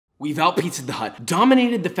We've out-pizzaed the Hut,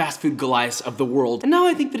 dominated the fast food Goliaths of the world, and now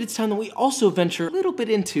I think that it's time that we also venture a little bit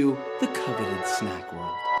into the coveted snack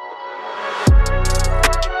world.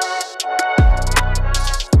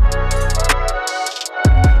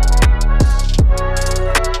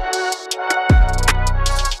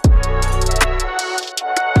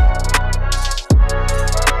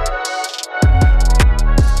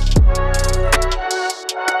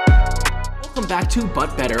 Back to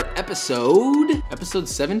But Better, episode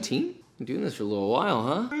 17? I'm doing this for a little while,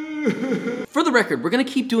 huh? For the record, we're gonna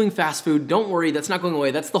keep doing fast food. Don't worry, that's not going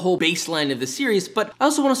away. That's the whole baseline of the series, but I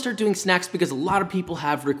also wanna start doing snacks because a lot of people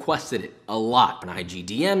have requested it. A lot. On IG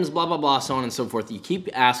DMs, blah, blah, blah, so on and so forth. You keep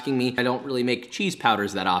asking me. I don't really make cheese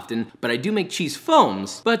powders that often, but I do make cheese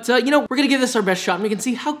foams. But, you know, we're gonna give this our best shot and we can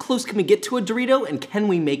see how close can we get to a Dorito and can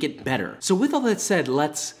we make it better. So with all that said,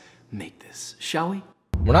 let's make this, shall we?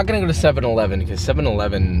 We're not gonna go to 7-Eleven because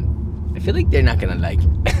 7-Eleven, I feel like they're not gonna like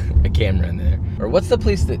a camera in there. Or what's the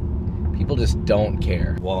place that people just don't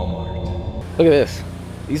care? Walmart. Look at this.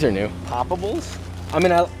 These are new. Poppables? I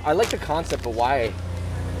mean, I like the concept, but why?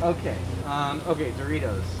 Okay, okay,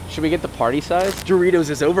 Doritos. Should we get the party size?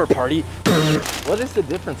 Doritos is over, party. What is the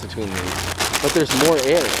difference between these? But there's more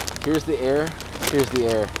air. Here's the air, here's the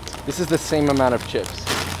air. This is the same amount of chips.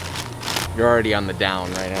 You're already on the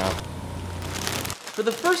down right now. For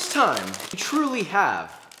the first time, we truly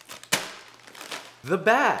have the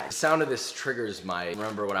bag. The sound of this triggers I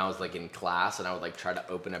remember when I was like in class and I would like try to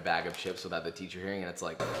open a bag of chips without the teacher hearing and it's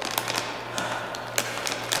like.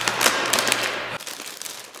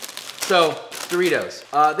 So,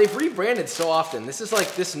 Doritos. They've rebranded so often. This is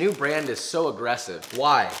like, this new brand is so aggressive.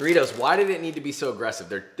 Why? Doritos, why did it need to be so aggressive?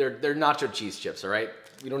 They're nacho cheese chips, all right?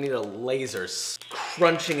 You don't need a laser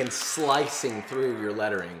crunching and slicing through your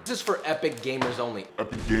lettering. This is for epic gamers only.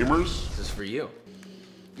 Epic gamers? This is for you.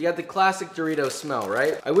 You got the classic Dorito smell,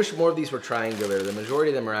 right? I wish more of these were triangular. The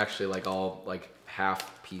majority of them are actually like all like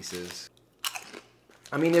half pieces.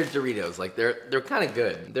 I mean, they're Doritos. Like they're kind of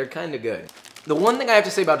good. They're kind of good. The one thing I have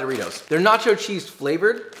to say about Doritos, they're nacho cheese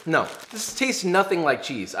flavored. No, this tastes nothing like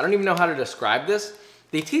cheese. I don't even know how to describe this.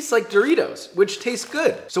 They taste like Doritos, which tastes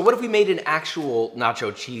good. So what if we made an actual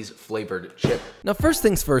nacho cheese flavored chip? Now first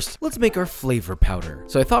things first, let's make our flavor powder.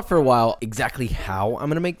 So I thought for a while exactly how I'm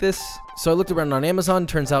gonna make this. So I looked around on Amazon,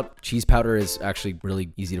 turns out cheese powder is actually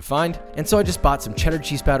really easy to find. And so I just bought some cheddar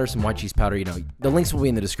cheese powder, some white cheese powder, you know, the links will be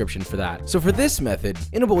in the description for that. So for this method,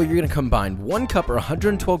 in a bowl, you're gonna combine 1 cup or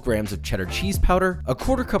 112 grams of cheddar cheese powder, a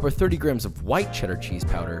 1/4 cup or 30 grams of white cheddar cheese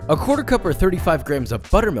powder, a 1/4 cup or 35 grams of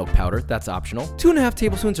buttermilk powder, that's optional, 2.5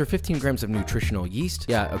 tablespoons or 15 grams of nutritional yeast.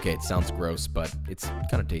 Yeah, okay, it sounds gross, but it's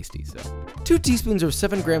kind of tasty, so. 2 teaspoons or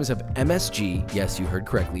 7 grams of MSG. Yes, you heard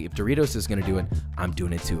correctly. If Doritos is gonna do it, I'm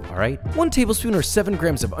doing it too, all right? 1 tablespoon or 7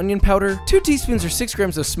 grams of onion powder, 2 teaspoons or 6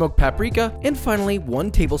 grams of smoked paprika, and finally 1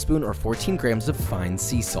 tablespoon or 14 grams of fine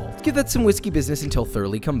sea salt. Give that some whiskey business until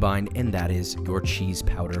thoroughly combined, and that is your cheese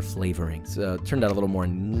powder flavoring. So it turned out a little more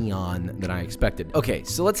neon than I expected. Okay,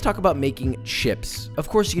 so let's talk about making chips. Of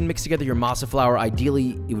course, you can mix together your masa flour.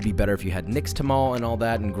 Ideally, it would be better if you had nixtamal and all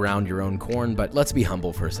that and ground your own corn, but let's be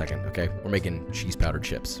humble for a second, okay? We're making cheese powder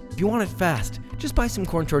chips. If you want it fast, just buy some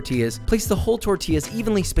corn tortillas, place the whole tortillas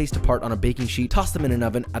evenly spaced apart on a baking sheet, toss them in an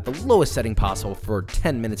oven at the lowest setting possible for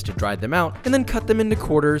 10 minutes to dry them out, and then cut them into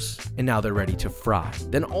quarters, and now they're ready to fry.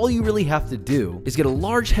 Then all you really have to do is get a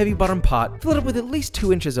large heavy bottom pot, fill it up with at least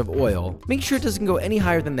 2 inches of oil. Make sure it doesn't go any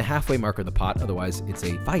higher than the halfway mark of the pot, otherwise it's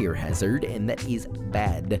a fire hazard, and that is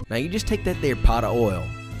bad. Now you just take that there pot of oil,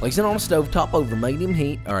 place it on a stove top over medium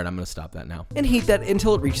heat. All right, I'm gonna stop that now. And heat that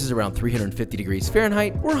until it reaches around 350 degrees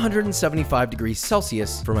Fahrenheit or 175 degrees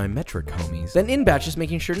Celsius for my metric homies. Then in batches,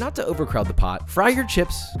 making sure not to overcrowd the pot. Fry your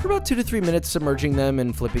chips for about 2 to 3 minutes, submerging them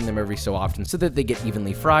and flipping them every so often so that they get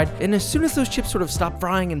evenly fried. And as soon as those chips sort of stop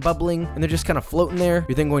frying and bubbling and they're just kind of floating there,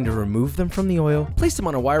 you're then going to remove them from the oil, place them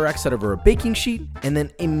on a wire rack set over a baking sheet, and then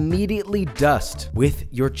immediately dust with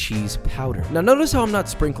your cheese powder. Now notice how I'm not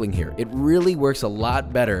sprinkling here. It really works a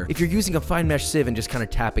lot better if you're using a fine mesh sieve and just kind of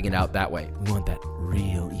tapping it out that way. We want that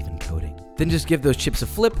real even coating. Then just give those chips a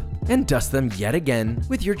flip and dust them yet again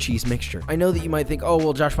with your cheese mixture. I know that you might think, oh,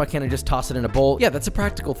 well, Josh, why can't I just toss it in a bowl? Yeah, that's a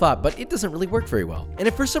practical thought, but it doesn't really work very well. And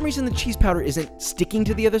if for some reason the cheese powder isn't sticking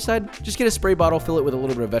to the other side, just get a spray bottle, fill it with a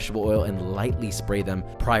little bit of vegetable oil, and lightly spray them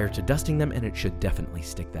prior to dusting them, and it should definitely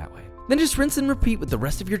stick that way. Then just rinse and repeat with the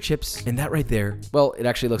rest of your chips, and that right there, well, it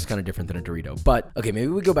actually looks kind of different than a Dorito. But, okay, maybe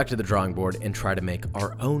we go back to the drawing board and try to make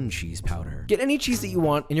our own cheese powder. Get any cheese that you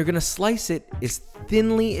want, and you're gonna slice it as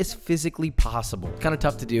thinly as physically possible. Kind of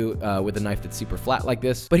tough to do with a knife that's super flat like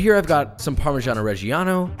this. But here I've got some Parmigiano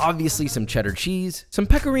Reggiano, obviously some cheddar cheese, some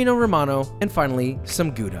Pecorino Romano, and finally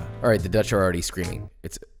some Gouda. All right, the Dutch are already screaming.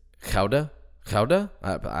 It's Gouda? Gouda?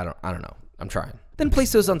 I don't know. I'm trying. Then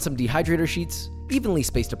place those on some dehydrator sheets, evenly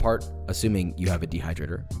spaced apart, assuming you have a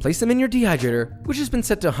dehydrator. Place them in your dehydrator, which has been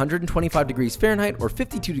set to 125 degrees Fahrenheit or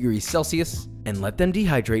 52 degrees Celsius, and let them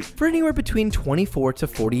dehydrate for anywhere between 24 to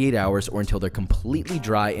 48 hours or until they're completely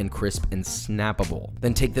dry and crisp and snappable.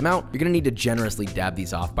 Then take them out. You're gonna need to generously dab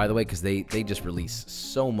these off, by the way, because they just release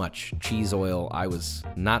so much cheese oil. I was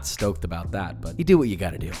not stoked about that, but you do what you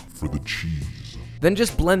gotta do. For the cheese. Then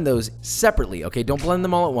just blend those separately, okay? Don't blend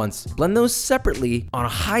them all at once. Blend those separately on a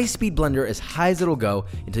high-speed blender as high as it'll go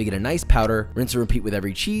until you get a nice powder. Rinse and repeat with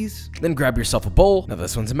every cheese. Then grab yourself a bowl. Now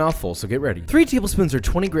this one's a mouthful, so get ready. 3 tablespoons or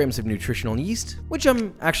 20 grams of nutritional yeast, which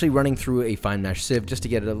I'm actually running through a fine mesh sieve just to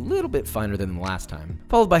get it a little bit finer than the last time.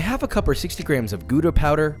 Followed by half a cup or 60 grams of Gouda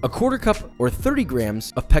powder, a quarter cup or 30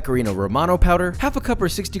 grams of Pecorino Romano powder, half a cup or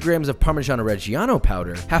 60 grams of Parmigiano Reggiano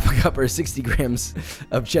powder, half a cup or 60 grams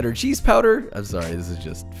of cheddar cheese powder. I'm sorry, this is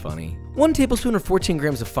just funny. 1 tablespoon or 14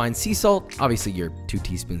 grams of fine sea salt, obviously your 2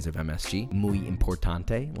 teaspoons of MSG, muy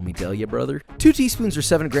importante, let me tell you, brother. 2 teaspoons or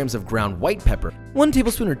 7 grams of ground white pepper, 1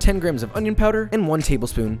 tablespoon or 10 grams of onion powder, and 1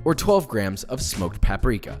 tablespoon or 12 grams of smoked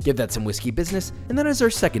paprika. Give that some whiskey business, and that is our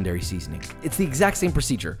secondary seasoning. It's the exact same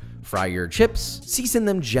procedure. Fry your chips, season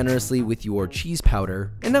them generously with your cheese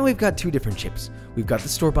powder, and now we've got 2 different chips. We've got the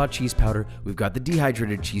store-bought cheese powder, we've got the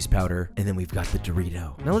dehydrated cheese powder, and then we've got the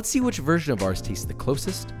Dorito. Now let's see which version of ours tastes the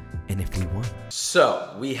closest, and if we won.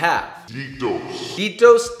 So, we have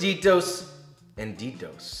Doritos, and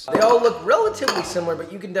Doritos. They all look relatively similar,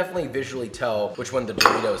 but you can definitely visually tell which one the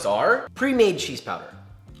Doritos are. Pre-made cheese powder.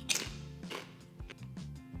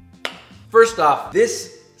 First off,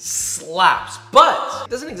 this slaps, but it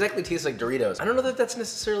doesn't exactly taste like Doritos. I don't know that that's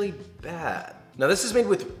necessarily bad. Now this is made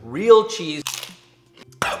with real cheese.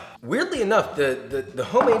 Weirdly enough, the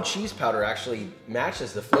homemade cheese powder actually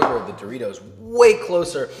matches the flavor of the Doritos way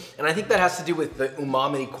closer, and I think that has to do with the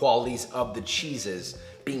umami qualities of the cheeses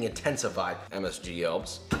being intensified. MSG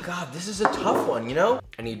helps. God, this is a tough one, you know?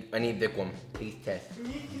 I need Dick one. Taste test.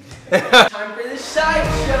 Time for the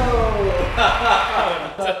sideshow!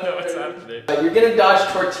 I don't know what's happening. You're gonna dodge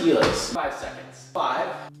tortillas. 5 seconds. 5,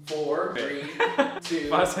 4, 3, 2,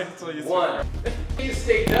 5 seconds will use 1. You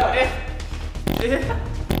stayed up.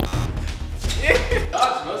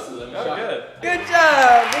 Dodged most of them. Oh, good. Good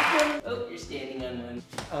job! Oh, you're standing on one.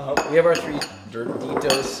 We have our 3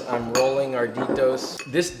 Doritos. I'm rolling our Doritos.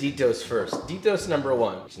 This Doritos first. Doritos number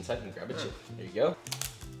 1. Reach inside and grab a chip. There you go.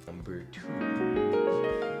 Number 2.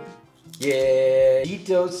 Yeah.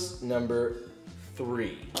 Doritos number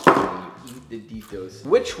 3. When you eat the Doritos.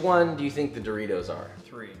 Which one do you think the Doritos are?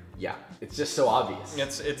 3. Yeah, it's just so obvious.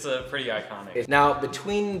 It's a pretty iconic. Now,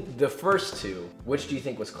 between the first 2, which do you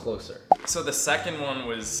think was closer? So the second one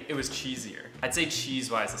was cheesier. I'd say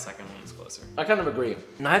cheese-wise, the second one was closer. I kind of agree.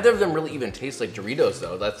 Neither of them really even taste like Doritos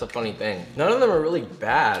though. That's the funny thing. None of them are really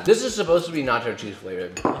bad. This is supposed to be nacho cheese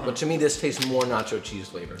flavored, but to me this tastes more nacho cheese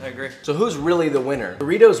flavored. I agree. So who's really the winner?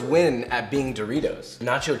 Doritos win at being Doritos.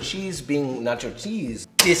 Nacho cheese being nacho cheese.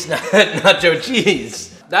 It's not nacho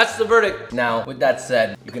cheese. That's the verdict. Now, with that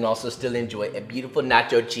said, you can also still enjoy a beautiful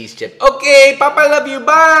nacho cheese chip. Okay, Papa, I love you,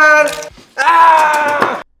 bye!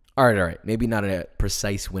 Ah! All right, maybe not a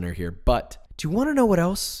precise winner here, but do you want to know what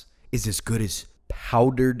else is as good as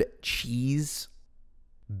powdered cheese?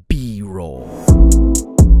 B-roll.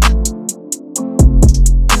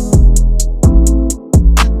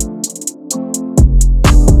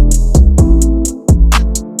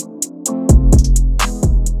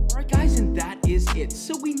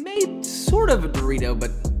 So we made sort of a Dorito,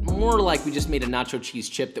 but more like we just made a nacho cheese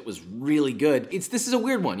chip that was really good. This is a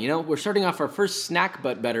weird one, you know? We're starting off our first snack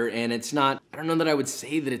but better, and it's not, I don't know that I would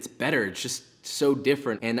say that it's better. It's just so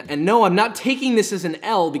different. And no, I'm not taking this as an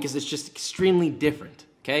L because it's just extremely different.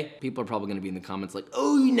 Okay? People are probably gonna be in the comments like,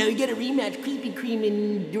 oh, you know, you gotta rematch Krispy Kreme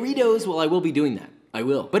and Doritos. Well, I will be doing that. I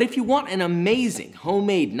will. But if you want an amazing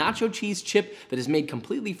homemade nacho cheese chip that is made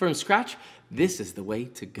completely from scratch, this is the way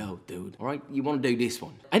to go, dude. All right, you wanna do this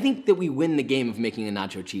one. I think that we win the game of making a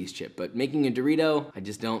nacho cheese chip, but making a Dorito, I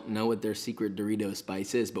just don't know what their secret Dorito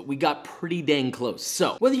spice is, but we got pretty dang close.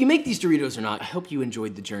 So, whether you make these Doritos or not, I hope you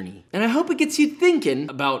enjoyed the journey. And I hope it gets you thinking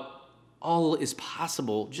about all is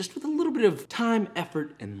possible just with a little bit of time,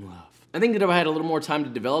 effort, and love. I think that if I had a little more time to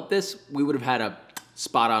develop this, we would have had a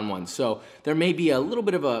spot on one. So there may be a little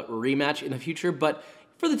bit of a rematch in the future, but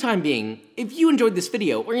for the time being, if you enjoyed this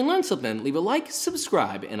video or you learned something, leave a like,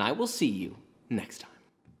 subscribe, and I will see you next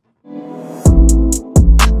time.